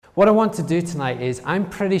What I want to do tonight is, I'm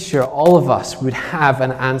pretty sure all of us would have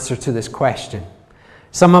an answer to this question.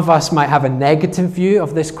 Some of us might have a negative view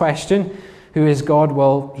of this question. Who is God?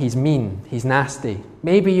 Well, he's mean, he's nasty.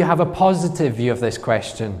 Maybe you have a positive view of this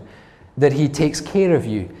question, that he takes care of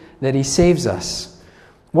you, that he saves us.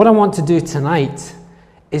 What I want to do tonight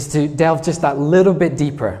is to delve just that little bit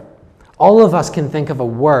deeper. All of us can think of a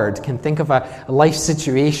word, can think of a life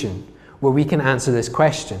situation where we can answer this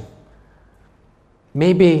question.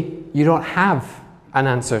 Maybe you don't have an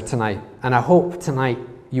answer tonight, and I hope tonight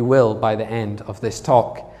you will by the end of this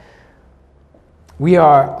talk. We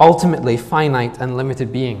are ultimately finite and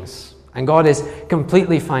limited beings, and God is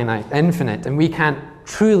completely finite, infinite, and we can't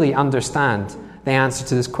truly understand the answer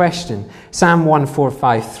to this question. Psalm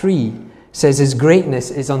 145:3 says his greatness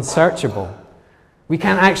is unsearchable. We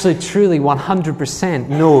can't actually truly 100%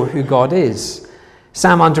 know who God is.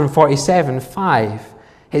 Psalm 147:5,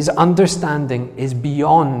 his understanding is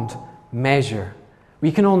beyond measure.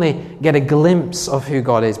 We can only get a glimpse of who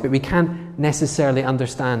God is, but we can't necessarily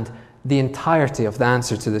understand the entirety of the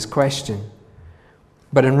answer to this question.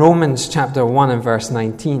 But in Romans chapter 1 and verse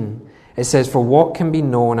 19, it says, "For what can be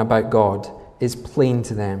known about God is plain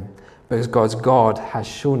to them, because God has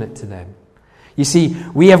shown it to them." You see,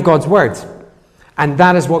 we have God's word, and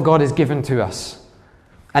that is what God has given to us.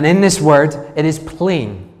 And in this word, it is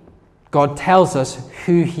plain. God tells us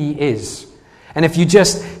who he is. And if you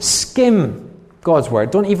just skim God's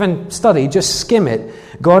word, don't even study, just skim it,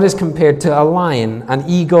 God is compared to a lion, an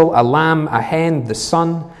eagle, a lamb, a hen, the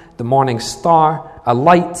sun, the morning star, a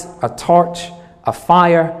light, a torch, a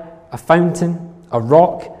fire, a fountain, a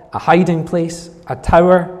rock, a hiding place, a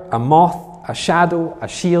tower, a moth, a shadow, a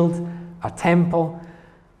shield, a temple.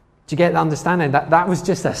 Do you get the understanding? That was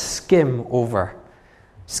just a skim over.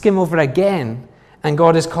 Skim over again, and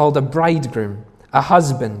God is called a bridegroom, a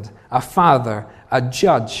husband, a father, a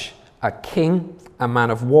judge, a king, a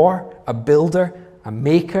man of war, a builder, a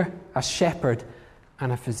maker, a shepherd,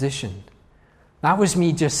 and a physician. That was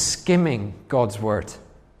me just skimming God's word.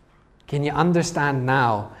 Can you understand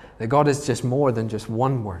now that God is just more than just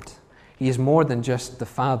one word? He is more than just the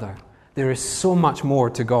Father. There is so much more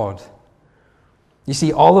to God. You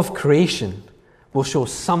see, all of creation will show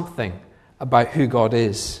something about who God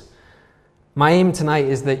is. My aim tonight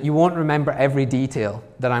is that you won't remember every detail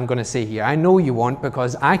that I'm going to say here. I know you won't,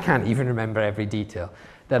 because I can't even remember every detail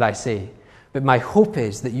that I say. But my hope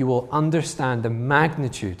is that you will understand the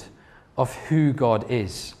magnitude of who God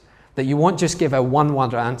is. That you won't just give a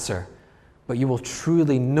one-word answer, but you will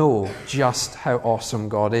truly know just how awesome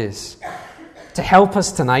God is. To help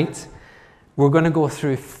us tonight, we're going to go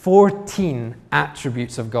through 14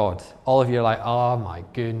 attributes of God. All of you are like, oh my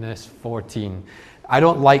goodness, 14. I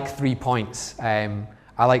don't like 3 points. I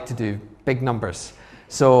like to do big numbers.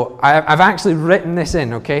 So I've actually written this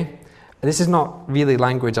in, okay? This is not really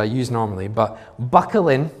language I use normally, but buckle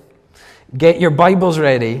in, get your Bibles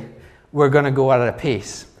ready. We're going to go at a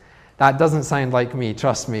pace. That doesn't sound like me,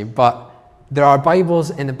 trust me, but there are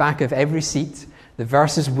Bibles in the back of every seat. The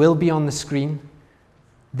verses will be on the screen.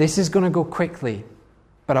 This is going to go quickly,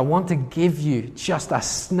 but I want to give you just a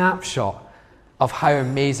snapshot of how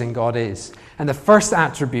amazing God is. And the first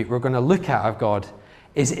attribute we're going to look at of God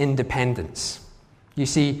is independence. You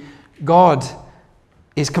see, God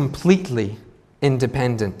is completely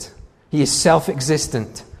independent. He is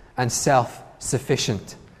self-existent and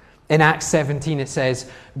self-sufficient. In Acts 17 it says,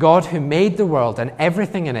 "God who made the world and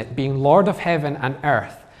everything in it, being Lord of heaven and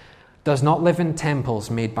earth, does not live in temples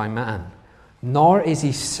made by man, nor is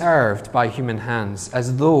he served by human hands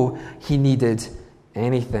as though he needed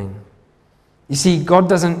anything." You see, God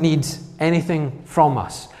doesn't need anything from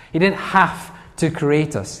us. He didn't have to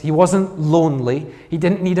create us. He wasn't lonely. He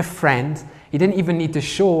didn't need a friend. He didn't even need to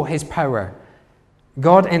show his power.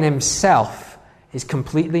 God in himself is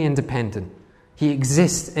completely independent. He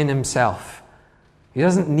exists in himself. He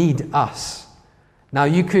doesn't need us. Now,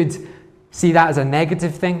 you could see that as a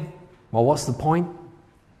negative thing. Well, what's the point?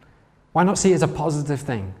 Why not see it as a positive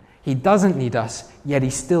thing? He doesn't need us, yet he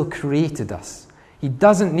still created us. He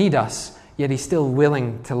doesn't need us, yet he's still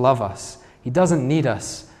willing to love us. He doesn't need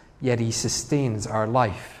us, yet he sustains our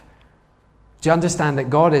life. Do you understand that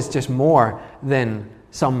God is just more than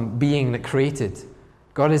some being that created?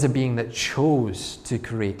 God is a being that chose to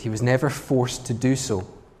create. He was never forced to do so.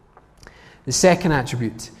 The second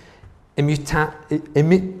attribute,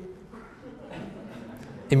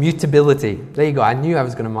 immutability. There you go. I knew I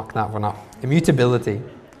was going to muck that one up. Immutability.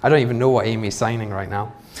 I don't even know what Amy's signing right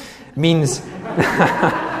now. It means,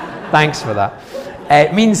 thanks for that.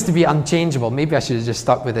 It means to be unchangeable. Maybe I should have just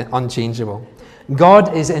stuck with it, unchangeable.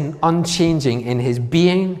 God is unchanging in his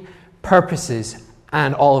being, purposes,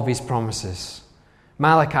 and all of his promises.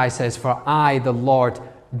 Malachi says, "For I, the Lord,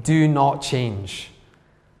 do not change."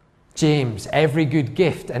 James, "Every good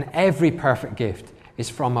gift and every perfect gift is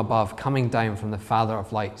from above, coming down from the Father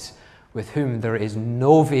of lights, with whom there is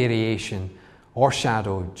no variation or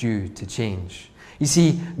shadow due to change." You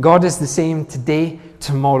see, God is the same today,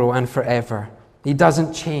 tomorrow, and forever. He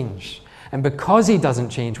doesn't change. And because he doesn't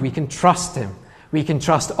change, we can trust him. We can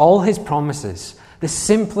trust all his promises. The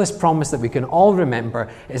simplest promise that we can all remember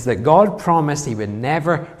is that God promised he would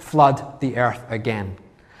never flood the earth again.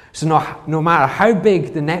 So no matter how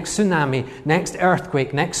big the next tsunami, next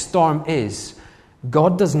earthquake, next storm is,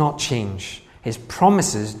 God does not change. His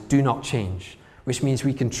promises do not change, which means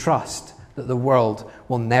we can trust that the world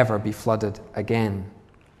will never be flooded again.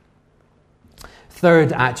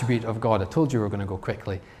 Third attribute of God, I told you we were going to go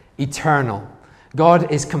quickly, eternal.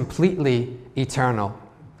 God is completely eternal.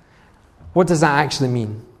 What does that actually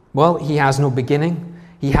mean? Well, he has no beginning,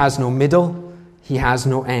 he has no middle, he has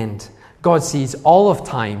no end. God sees all of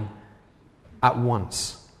time at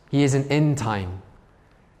once. He isn't in time.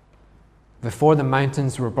 Before the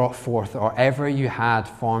mountains were brought forth, or ever you had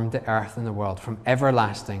formed the earth and the world, from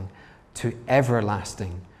everlasting to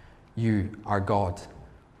everlasting, you are God.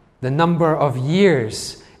 The number of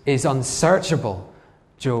years is unsearchable,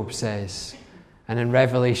 Job says. And in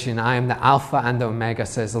Revelation, "I am the Alpha and the Omega,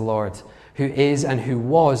 says the Lord, who is and who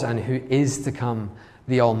was and who is to come,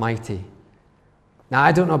 the Almighty." Now,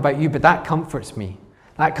 I don't know about you, but that comforts me.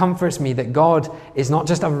 That comforts me that God is not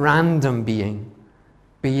just a random being,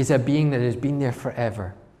 but he's a being that has been there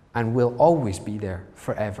forever and will always be there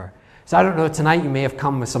forever. So I don't know, tonight you may have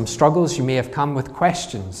come with some struggles, you may have come with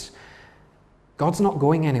questions. God's not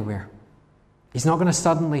going anywhere. He's not going to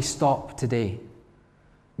suddenly stop today.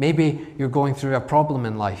 Maybe you're going through a problem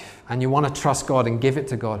in life and you want to trust God and give it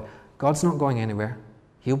to God. God's not going anywhere.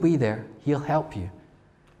 He'll be there. He'll help you.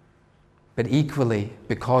 But equally,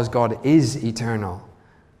 because God is eternal,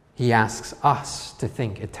 he asks us to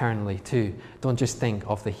think eternally too. Don't just think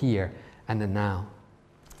of the here and the now.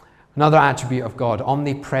 Another attribute of God,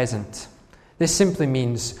 omnipresent. This simply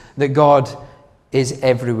means that God is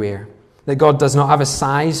everywhere. That God does not have a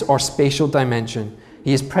size or spatial dimension.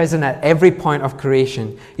 He is present at every point of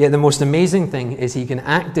creation. Yet the most amazing thing is he can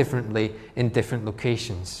act differently in different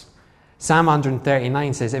locations. Psalm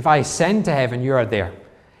 139 says, "If I ascend to heaven, you are there.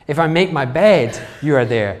 If I make my bed, you are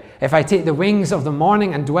there. If I take the wings of the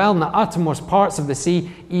morning and dwell in the uttermost parts of the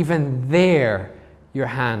sea, even there your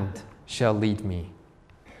hand shall lead me."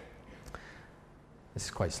 This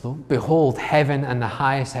is quite slow. "Behold, heaven and the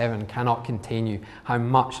highest heaven cannot contain you. How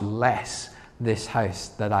much less this house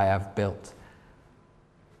that I have built."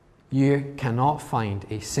 You cannot find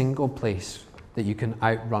a single place that you can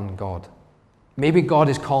outrun God. Maybe God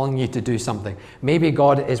is calling you to do something. Maybe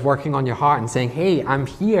God is working on your heart and saying, "Hey, I'm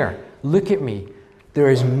here. Look at me." There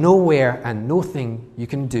is nowhere and nothing you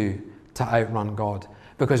can do to outrun God.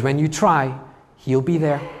 Because when you try, he'll be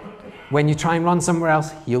there. When you try and run somewhere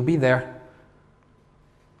else, he'll be there.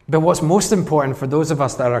 But what's most important for those of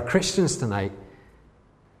us that are Christians tonight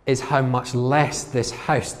is how much less this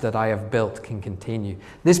house that I have built can contain you.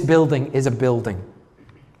 This building is a building.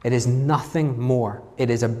 It is nothing more. It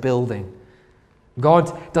is a building.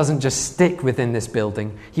 God doesn't just stick within this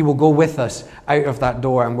building. He will go with us out of that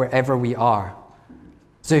door and wherever we are.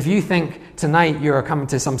 So if you think tonight you're coming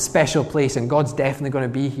to some special place and God's definitely going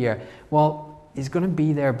to be here, well, he's going to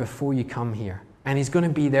be there before you come here. And he's going to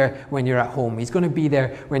be there when you're at home. He's going to be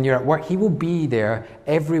there when you're at work. He will be there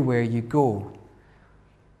everywhere you go.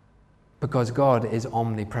 Because God is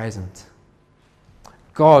omnipresent.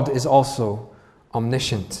 God is also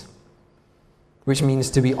omniscient, which means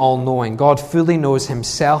to be all-knowing. God fully knows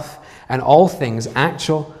himself and all things,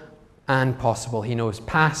 actual and possible. He knows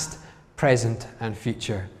past, present, and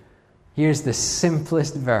future. Here's the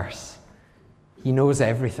simplest verse. He knows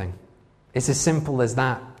everything. It's as simple as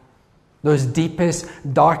that. Those deepest,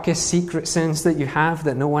 darkest secret sins that you have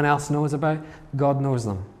that no one else knows about, God knows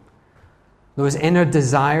them. Those inner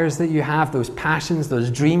desires that you have, those passions,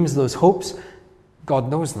 those dreams, those hopes,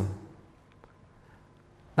 God knows them.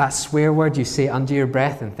 That swear word you say under your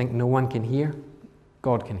breath and think no one can hear,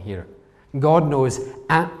 God can hear it. God knows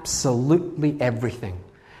absolutely everything.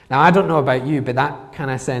 Now, I don't know about you, but that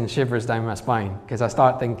kind of sends shivers down my spine because I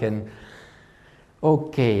start thinking,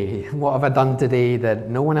 okay, what have I done today that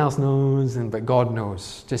no one else knows, but God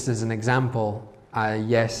knows? Just as an example,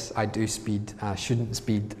 yes, I do speed. I shouldn't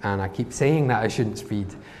speed, and I keep saying that I shouldn't speed.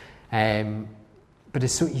 But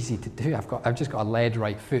it's so easy to do. I've just got a lead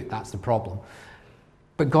right foot. That's the problem.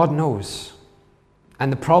 But God knows.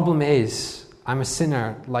 And the problem is, I'm a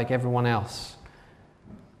sinner like everyone else.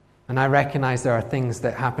 And I recognize there are things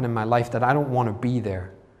that happen in my life that I don't want to be there.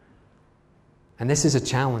 And this is a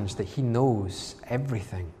challenge that He knows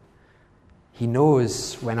everything. He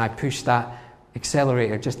knows when I push that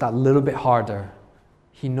accelerator just that little bit harder.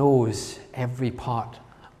 He knows every part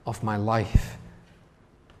of my life.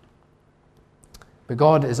 But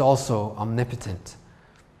God is also omnipotent.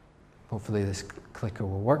 Hopefully this clicker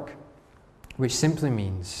will work. Which simply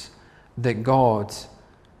means that God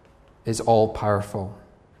is all-powerful.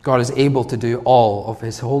 God is able to do all of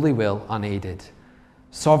His holy will unaided.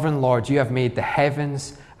 Sovereign Lord, you have made the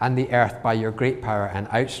heavens and the earth by your great power and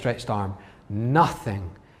outstretched arm. Nothing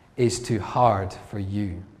is too hard for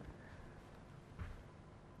you.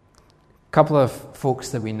 A couple of folks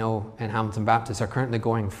that we know in Hamilton Baptist are currently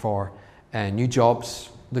going for new jobs,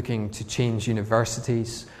 looking to change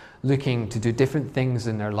universities, looking to do different things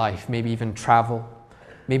in their life, maybe even travel,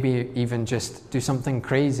 maybe even just do something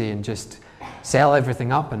crazy and just sell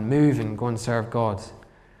everything up and move and go and serve God.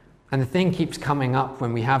 And the thing keeps coming up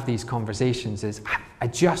when we have these conversations is, I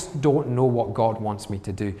just don't know what God wants me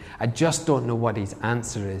to do. I just don't know what His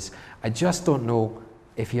answer is. I just don't know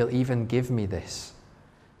if He'll even give me this.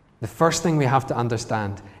 The first thing we have to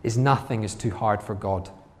understand is nothing is too hard for God.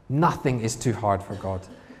 Nothing is too hard for God.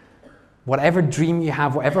 Whatever dream you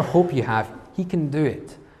have, whatever hope you have, He can do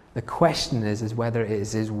it. The question is whether it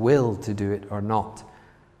is His will to do it or not.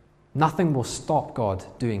 Nothing will stop God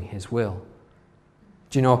doing His will.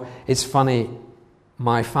 Do you know, it's funny,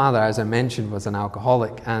 my father, as I mentioned, was an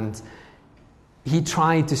alcoholic, and he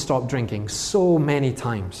tried to stop drinking so many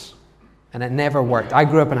times, and it never worked. I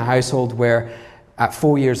grew up in a household where at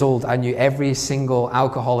 4 years old, I knew every single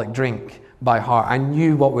alcoholic drink by heart. I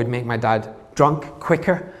knew what would make my dad drunk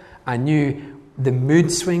quicker. I knew the mood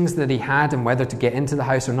swings that he had and whether to get into the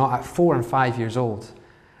house or not at 4 and 5 years old.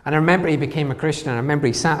 And I remember he became a Christian. I remember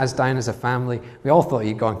he sat us down as a family. We all thought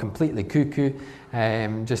he'd gone completely cuckoo.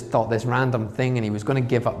 Just thought this random thing, and he was going to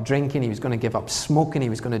give up drinking. He was going to give up smoking. He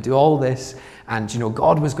was going to do all this. And,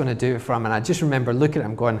 God was going to do it for him. And I just remember looking at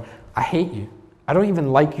him going, I hate you. I don't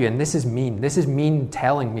even like you. And this is mean. This is mean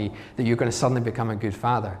telling me that you're going to suddenly become a good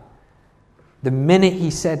father. The minute he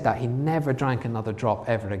said that, he never drank another drop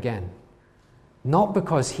ever again. Not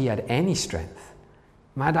because he had any strength.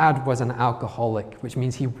 My dad was an alcoholic, which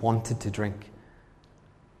means he wanted to drink.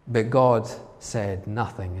 But God said,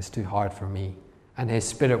 nothing is too hard for me. And His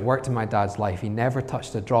Spirit worked in my dad's life. He never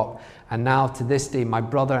touched a drop. And now, to this day, my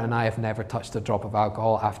brother and I have never touched a drop of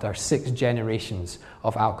alcohol after 6 generations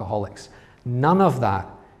of alcoholics. None of that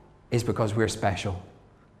is because we're special.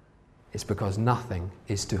 It's because nothing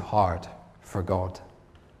is too hard for God.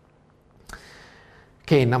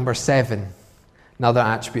 Okay, number 7, another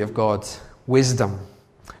attribute of God, wisdom.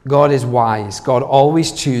 God is wise. God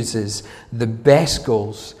always chooses the best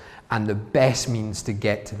goals and the best means to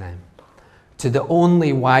get to them. To the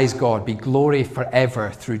only wise God be glory forever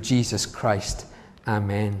through Jesus Christ.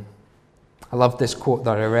 Amen. I love this quote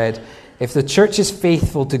that I read. If the church is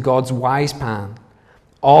faithful to God's wise plan,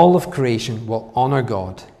 all of creation will honor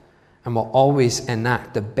God and will always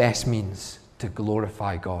enact the best means to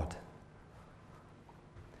glorify God.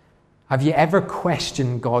 Have you ever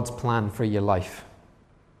questioned God's plan for your life?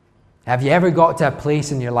 Have you ever got to a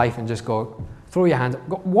place in your life and just go, throw your hands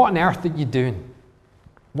up, what on earth are you doing?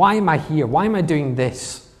 Why am I here? Why am I doing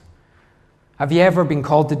this? Have you ever been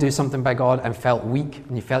called to do something by God and felt weak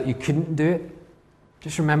and you felt you couldn't do it?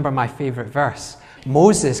 Just remember my favorite verse.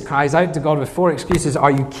 Moses cries out to God with 4 excuses. Are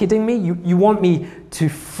you kidding me? You want me to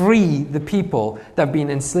free the people that have been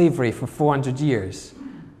in slavery for 400 years?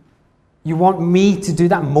 You want me to do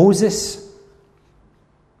that, Moses?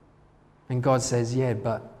 And God says, yeah,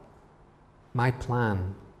 but my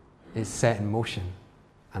plan is set in motion,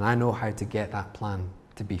 and I know how to get that plan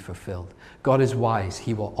to be fulfilled. God is wise.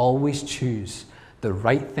 He will always choose the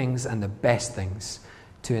right things and the best things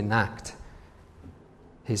to enact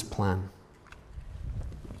His plan.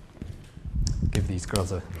 Give these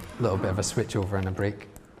girls a little bit of a switch over and a break.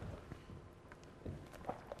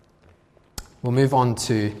 We'll move on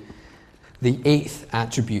to the 8th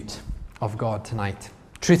attribute of God tonight.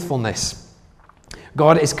 Truthfulness.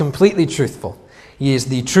 God is completely truthful. He is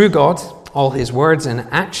the true God. All His words and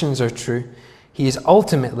actions are true. He is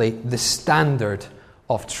ultimately the standard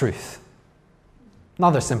of truth.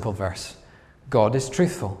 Another simple verse. God is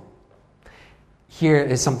truthful. Here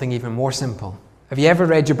is something even more simple. Have you ever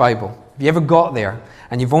read your Bible? Have you ever got there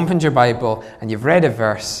and you've opened your Bible and you've read a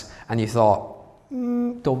verse and you thought,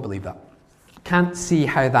 don't believe that. Can't see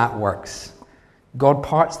how that works. God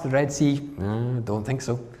parts the Red Sea? Don't think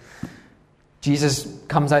so. Jesus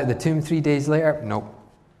comes out of the tomb 3 days later? No,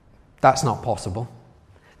 that's not possible.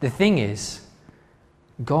 The thing is,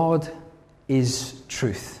 God is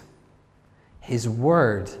truth. His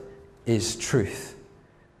word is truth.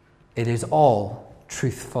 It is all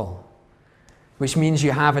truthful. Which means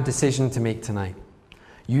you have a decision to make tonight.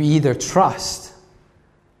 You either trust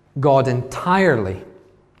God entirely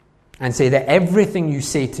and say that everything you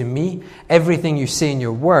say to me, everything you say in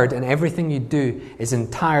your word, and everything you do is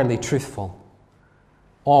entirely truthful.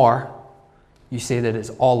 Or you say that it's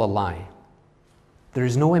all a lie. There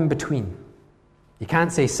is no in between. You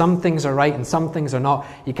can't say some things are right and some things are not.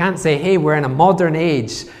 You can't say, hey, we're in a modern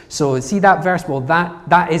age, so see that verse? Well,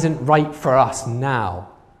 that isn't right for us now.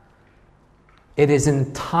 It is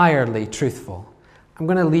entirely truthful. I'm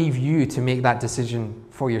going to leave you to make that decision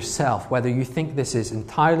for yourself, whether you think this is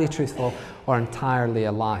entirely truthful or entirely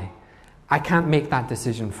a lie. I can't make that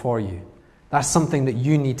decision for you. That's something that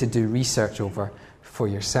you need to do research over for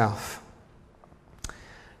yourself.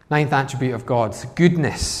 Ninth attribute of God,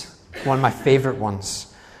 goodness. One of my favorite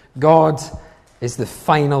ones. God is the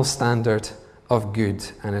final standard of good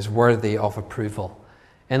and is worthy of approval.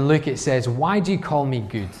 In Luke it says, "Why do you call me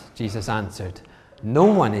good?" Jesus answered, "No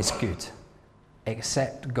one is good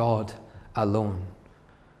except God alone."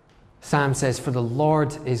 Psalm says, "For the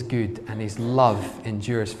Lord is good and his love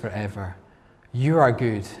endures forever." You are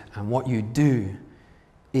good and what you do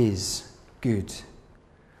is good.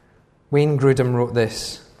 Wayne Grudem wrote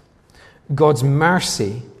this: God's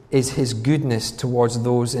mercy is his goodness towards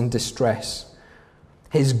those in distress.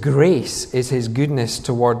 His grace is his goodness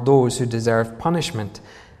toward those who deserve punishment,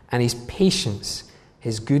 and his patience,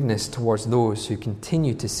 his goodness towards those who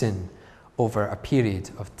continue to sin over a period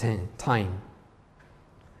of time.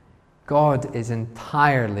 God is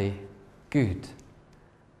entirely good.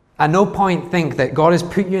 At no point think that God has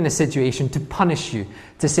put you in a situation to punish you,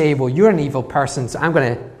 to say, well, you're an evil person, so I'm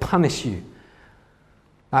going to punish you.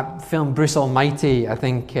 That film, Bruce Almighty, I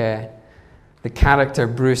think the character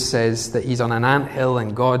Bruce says that he's on an anthill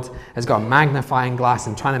and God has got a magnifying glass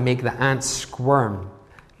and trying to make the ants squirm.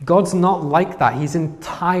 God's not like that. He's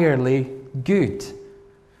entirely good.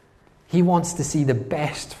 He wants to see the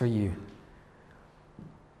best for you.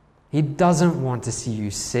 He doesn't want to see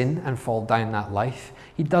you sin and fall down that life.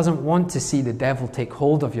 He doesn't want to see the devil take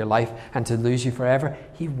hold of your life and to lose you forever.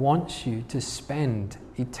 He wants you to spend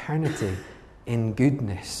eternity in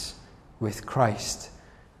goodness with Christ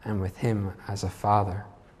and with him as a Father.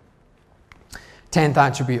 10th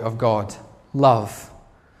attribute of God, love.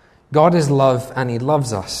 God is love and he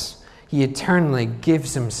loves us. He eternally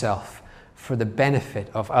gives himself for the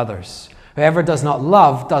benefit of others. Whoever does not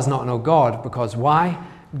love does not know God, because why?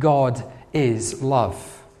 God is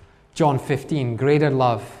love. John 15, greater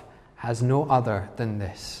love has no other than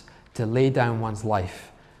this, to lay down one's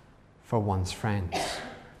life for one's friends.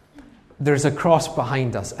 There's a cross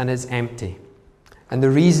behind us and it's empty. And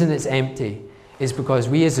the reason it's empty is because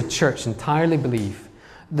we as a church entirely believe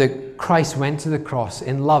that Christ went to the cross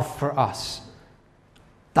in love for us,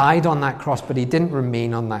 died on that cross, but he didn't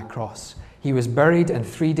remain on that cross. He was buried and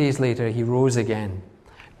 3 days later he rose again,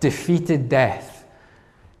 defeated death,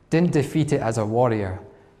 didn't defeat it as a warrior,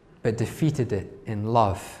 but defeated it in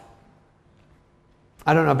love.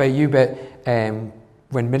 I don't know about you, but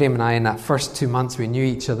when Miriam and I, in that first 2 months we knew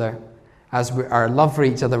each other, as our love for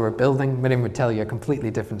each other were building, Miriam would tell you a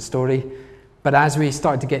completely different story. But as we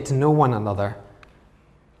started to get to know one another,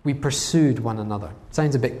 we pursued one another.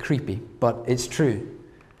 Sounds a bit creepy, but it's true.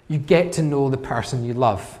 You get to know the person you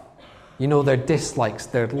love. You know their dislikes,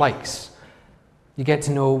 their likes. You get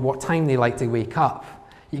to know what time they like to wake up.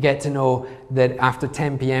 You get to know that after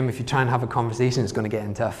 10 p.m, if you try and have a conversation, it's going to get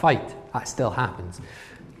into a fight. That still happens.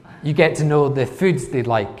 You get to know the foods they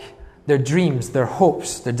like, their dreams, their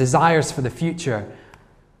hopes, their desires for the future.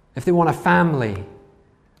 If they want a family,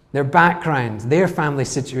 their background, their family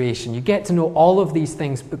situation. You get to know all of these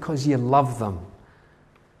things because you love them.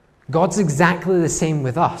 God's exactly the same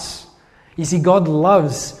with us. You see, God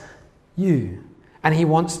loves you and he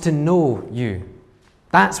wants to know you.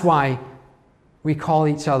 That's why we call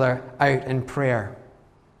each other out in prayer.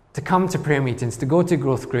 To come to prayer meetings, to go to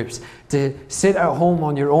growth groups, to sit at home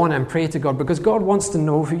on your own and pray to God, because God wants to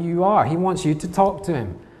know who you are. He wants you to talk to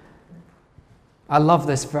him. I love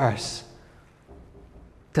this verse.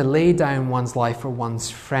 To lay down one's life for one's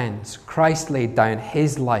friends. Christ laid down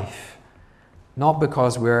his life, not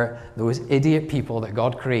because we're those idiot people that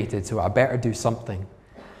God created, so I better do something,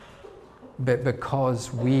 but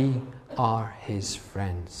because we are his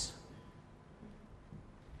friends.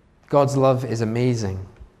 God's love is amazing.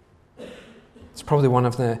 It's probably one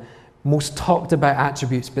of the most talked about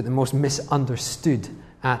attributes, but the most misunderstood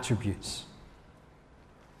attributes.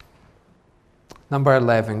 Number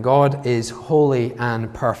 11, God is holy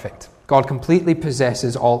and perfect. God completely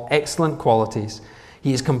possesses all excellent qualities.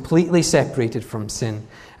 He is completely separated from sin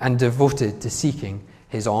and devoted to seeking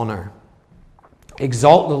his honor.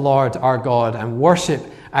 Exalt the Lord our God and worship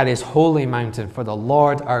at his holy mountain, for the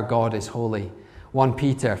Lord our God is holy. 1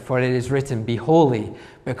 Peter, for it is written, be holy,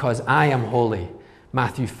 because I am holy.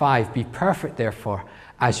 Matthew 5, be perfect, therefore,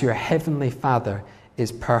 as your heavenly Father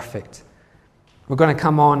is perfect. We're going to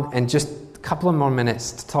come on in just a couple of more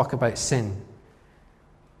minutes to talk about sin.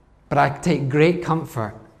 But I take great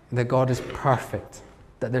comfort that God is perfect,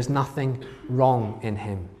 that there's nothing wrong in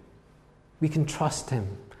him. We can trust him.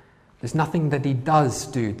 There's nothing that he does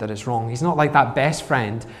do that is wrong. He's not like that best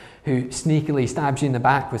friend who sneakily stabs you in the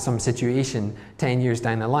back with some situation 10 years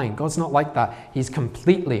down the line. God's not like that. He's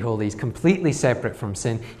completely holy. He's completely separate from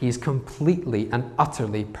sin. He's completely and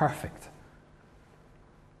utterly perfect.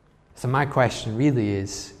 So my question really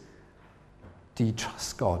is, do you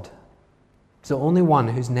trust God? He's the only one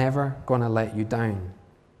who's never going to let you down.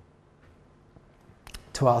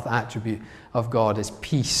 12th attribute of God is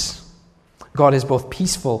peace. God is both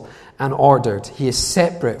peaceful and ordered. He is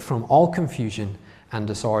separate from all confusion and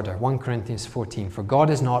disorder. 1 Corinthians 14, for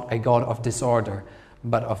God is not a God of disorder,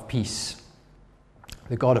 but of peace.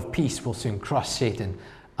 The God of peace will soon crush Satan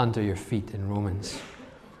under your feet in Romans.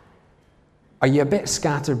 Are you a bit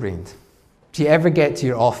scatterbrained? Do you ever get to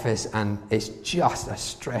your office and it's just a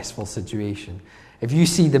stressful situation? If you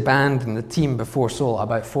see the band and the team before Soul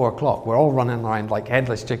about 4 o'clock, we're all running around like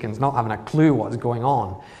headless chickens, not having a clue what's going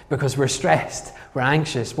on because we're stressed, we're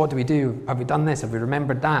anxious. What do we do? Have we done this? Have we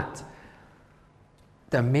remembered that?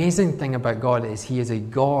 The amazing thing about God is he is a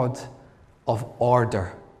God of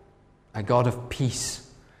order, a God of peace.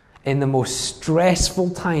 In the most stressful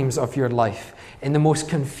times of your life, in the most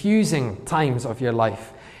confusing times of your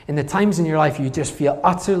life, in the times in your life you just feel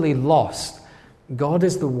utterly lost, God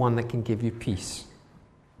is the one that can give you peace.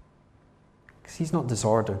 Because he's not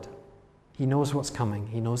disordered. He knows what's coming.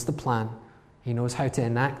 He knows the plan. He knows how to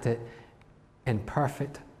enact it in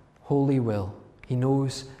perfect, holy will. He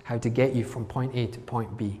knows how to get you from point A to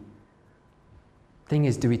point B. Thing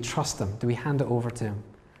is, do we trust him? Do we hand it over to him?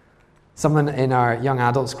 Someone in our young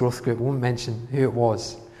adults growth group, won't mention who it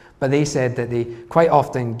was, but they said that they quite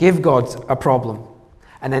often give God a problem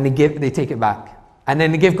and then they take it back. And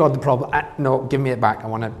then they give God the problem. No, give me it back. I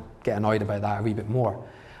want to get annoyed about that a wee bit more.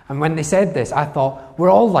 And when they said this, I thought,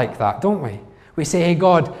 we're all like that, don't we? We say, hey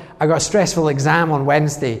God, I got a stressful exam on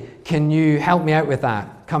Wednesday. Can you help me out with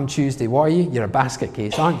that? Come Tuesday. What are you? You're a basket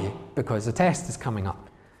case, aren't you? Because the test is coming up.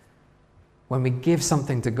 When we give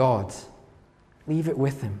something to God, leave it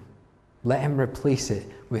with him. Let him replace it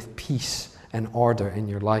with peace and order in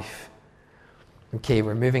your life. Okay,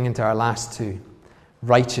 we're moving into our last two.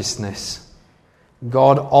 Righteousness.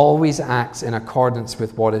 God always acts in accordance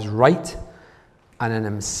with what is right, and in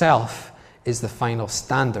himself is the final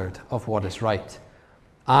standard of what is right.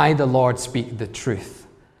 I, the Lord, speak the truth.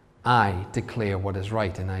 I declare what is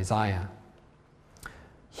right in Isaiah.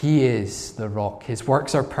 He is the rock. His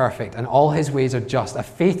works are perfect, and all his ways are just. A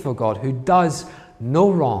faithful God who does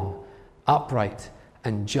no wrong, upright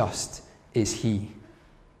and just is he.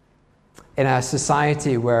 In a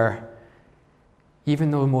society where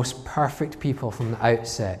even the most perfect people from the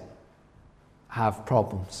outset have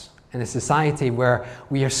problems, in a society where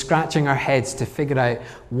we are scratching our heads to figure out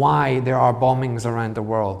why there are bombings around the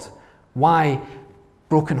world, why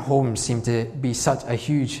broken homes seem to be such a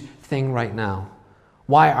huge thing right now,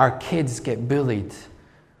 why our kids get bullied,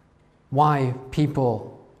 why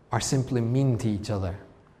people are simply mean to each other,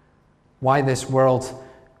 why this world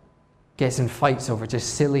gets in fights over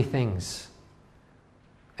just silly things.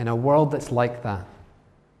 In a world that's like that,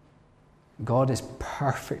 God is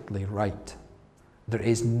perfectly right. There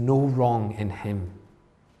is no wrong in him.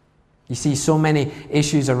 You see so many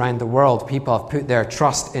issues around the world. People have put their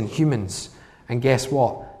trust in humans. And guess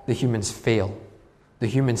what? The humans fail. The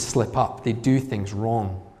humans slip up. They do things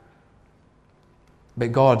wrong.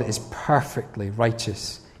 But God is perfectly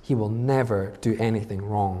righteous. He will never do anything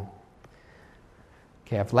wrong.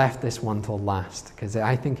 Okay, I've left this one till last because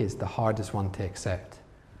I think it's the hardest one to accept.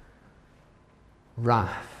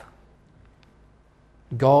 Wrath.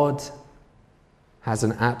 God has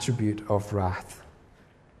an attribute of wrath.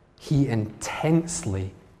 He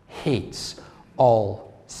intensely hates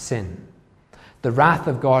all sin. The wrath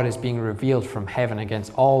of God is being revealed from heaven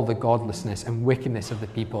against all the godlessness and wickedness of the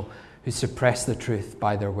people who suppress the truth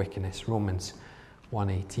by their wickedness. Romans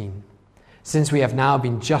 1:18. Since we have now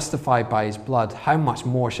been justified by his blood, how much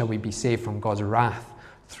more shall we be saved from God's wrath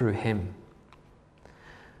through him?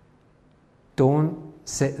 Don't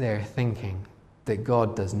sit there thinking that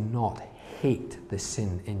God does not hate the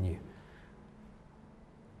sin in you.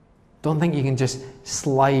 Don't think you can just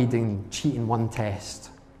slide and cheat in one test,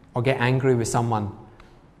 or get angry with someone,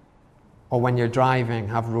 or when you're driving,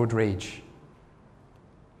 have road rage,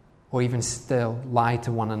 or even still lie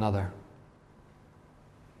to one another.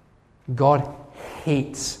 God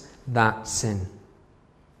hates that sin,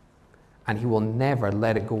 and he will never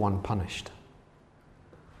let it go unpunished.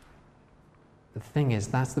 The thing is,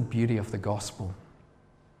 that's the beauty of the gospel.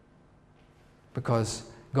 Because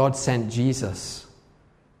God sent Jesus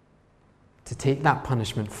to take that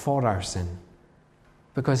punishment for our sin,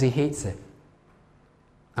 because he hates it.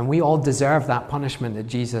 And we all deserve that punishment that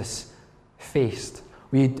Jesus faced.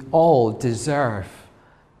 We all deserve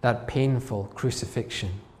that painful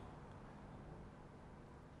crucifixion.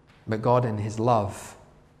 But God, in his love,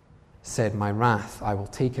 said, "My wrath, I will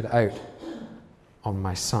take it out on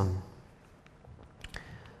my Son."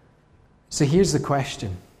 So here's the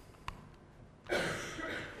question.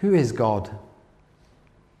 Who is God?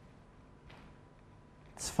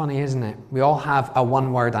 It's funny, isn't it? We all have a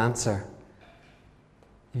one-word answer.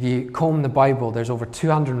 If you comb the Bible, there's over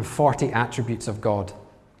 240 attributes of God.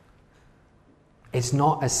 It's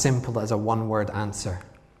not as simple as a one-word answer.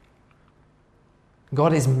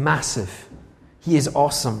 God is massive. He is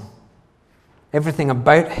awesome. Everything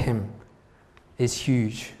about him is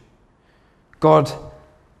huge. God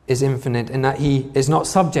is infinite in that he is not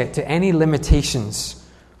subject to any limitations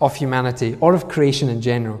of humanity or of creation in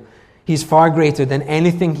general. He's far greater than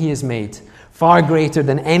anything he has made, far greater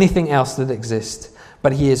than anything else that exists,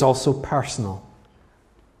 but he is also personal.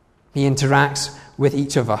 He interacts with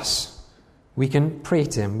each of us. We can pray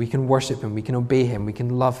to him, we can worship him, we can obey him, we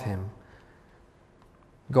can love him.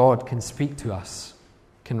 God can speak to us,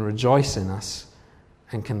 can rejoice in us,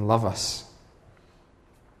 and can love us.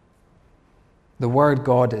 The word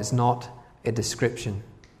God is not a description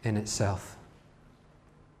in itself.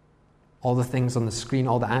 All the things on the screen,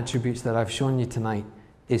 all the attributes that I've shown you tonight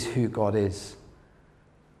is who God is.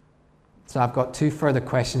 So I've got two further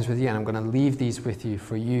questions with you, and I'm going to leave these with you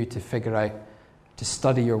for you to figure out, to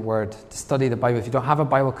study your word, to study the Bible. If you don't have a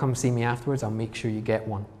Bible, come see me afterwards. I'll make sure you get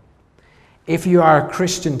one. If you are a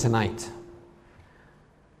Christian tonight,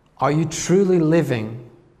 are you truly living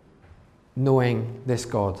knowing this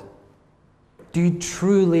God? Do you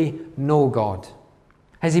truly know God?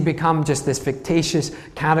 Has he become just this fictitious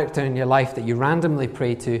character in your life that you randomly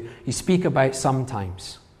pray to, you speak about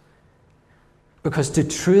sometimes? Because to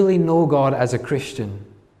truly know God as a Christian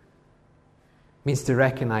means to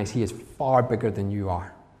recognize he is far bigger than you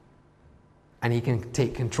are. And he can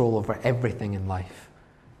take control over everything in life.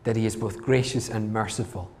 That he is both gracious and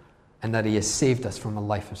merciful, and that he has saved us from a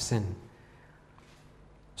life of sin.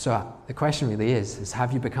 So the question really is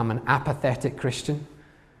have you become an apathetic Christian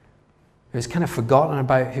who's kind of forgotten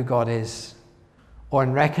about who God is? Or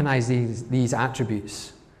in recognizing these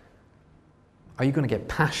attributes, are you going to get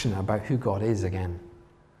passionate about who God is again?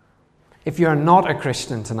 If you're not a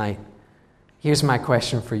Christian tonight, here's my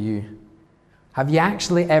question for you. Have you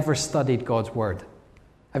actually ever studied God's Word?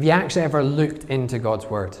 Have you actually ever looked into God's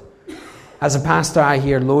Word? As a pastor, I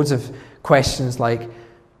hear loads of questions like,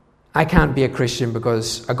 I can't be a Christian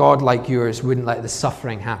because a God like yours wouldn't let the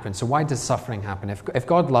suffering happen. So why does suffering happen? If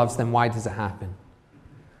God loves, then why does it happen?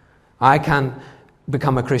 I can't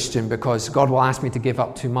become a Christian because God will ask me to give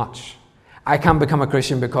up too much. I can't become a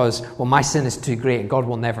Christian because, well, my sin is too great and God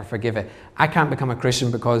will never forgive it. I can't become a Christian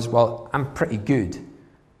because, well, I'm pretty good.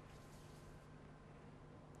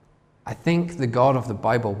 I think the God of the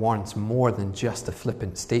Bible wants more than just a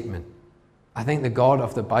flippant statement. I think the God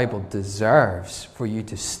of the Bible deserves for you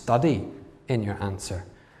to study in your answer.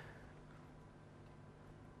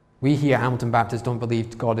 We here at Hamilton Baptist don't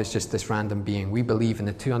believe God is just this random being. We believe in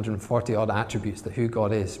the 240 odd attributes that who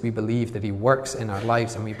God is. We believe that he works in our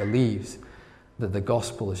lives, and we believe that the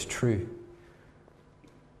gospel is true.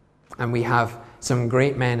 And we have some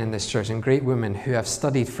great men in this church and great women who have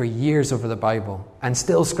studied for years over the Bible and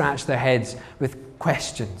still scratch their heads with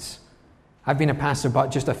questions. I've been a pastor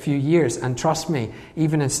about just a few years, and trust me,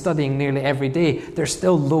 even in studying nearly every day, there's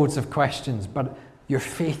still loads of questions, but your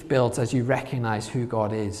faith builds as you recognize who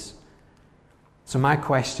God is. So my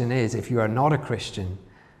question is, if you are not a Christian,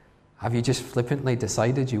 have you just flippantly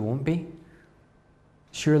decided you won't be?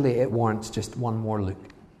 Surely it warrants just one more look,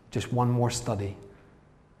 just one more study,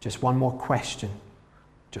 just one more question,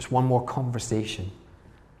 just one more conversation.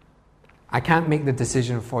 I can't make the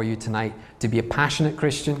decision for you tonight to be a passionate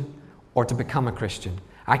Christian or to become a Christian.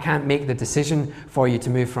 I can't make the decision for you to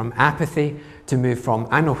move from apathy to move from,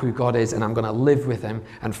 I know who God is and I'm going to live with him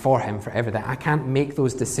and for him for everything. I can't make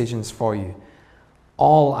those decisions for you.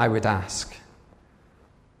 All I would ask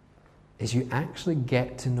is you actually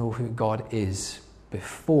get to know who God is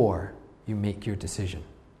before you make your decision.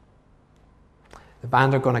 The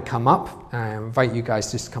band are going to come up. I invite you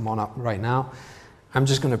guys just to come on up right now. I'm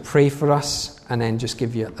just going to pray for us and then just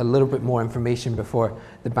give you a little bit more information before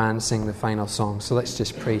the band sing the final song. So let's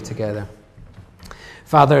just pray together.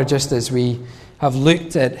 Father, just as we have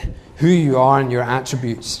looked at who you are and your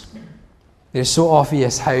attributes, it's so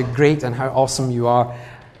obvious how great and how awesome you are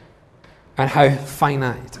and how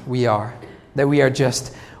finite we are, that we are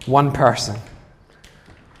just one person.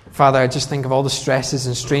 Father, I just think of all the stresses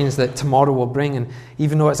and strains that tomorrow will bring, and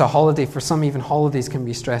even though it's a holiday, for some even holidays can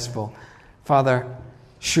be stressful. Father,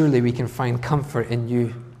 surely we can find comfort in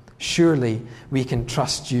you. Surely we can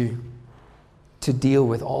trust you to deal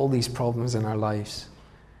with all these problems in our lives.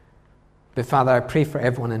 But Father, I pray for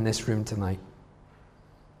everyone in this room tonight.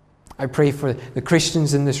 I pray for the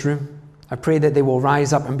Christians in this room. I pray that they will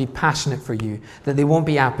rise up and be passionate for you, that they won't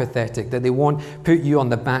be apathetic, that they won't put you on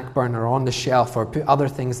the back burner or on the shelf or put other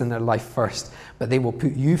things in their life first, but they will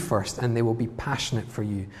put you first and they will be passionate for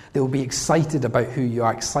you. They will be excited about who you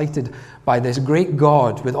are, excited by this great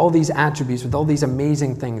God with all these attributes, with all these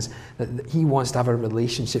amazing things, that he wants to have a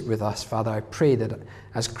relationship with us. Father, I pray that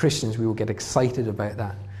as Christians we will get excited about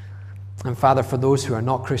that. And Father, for those who are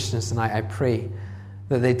not Christians tonight, I pray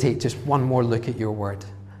that they take just one more look at your word.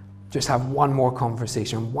 Just have one more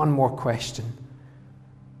conversation, one more question.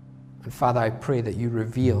 And Father, I pray that you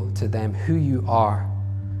reveal to them who you are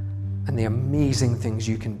and the amazing things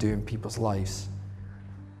you can do in people's lives.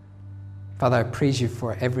 Father, I praise you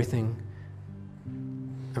for everything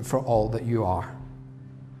and for all that you are.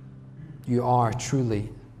 You are truly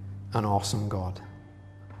an awesome God.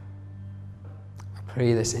 I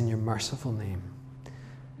pray this in your merciful name.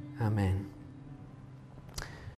 Amen.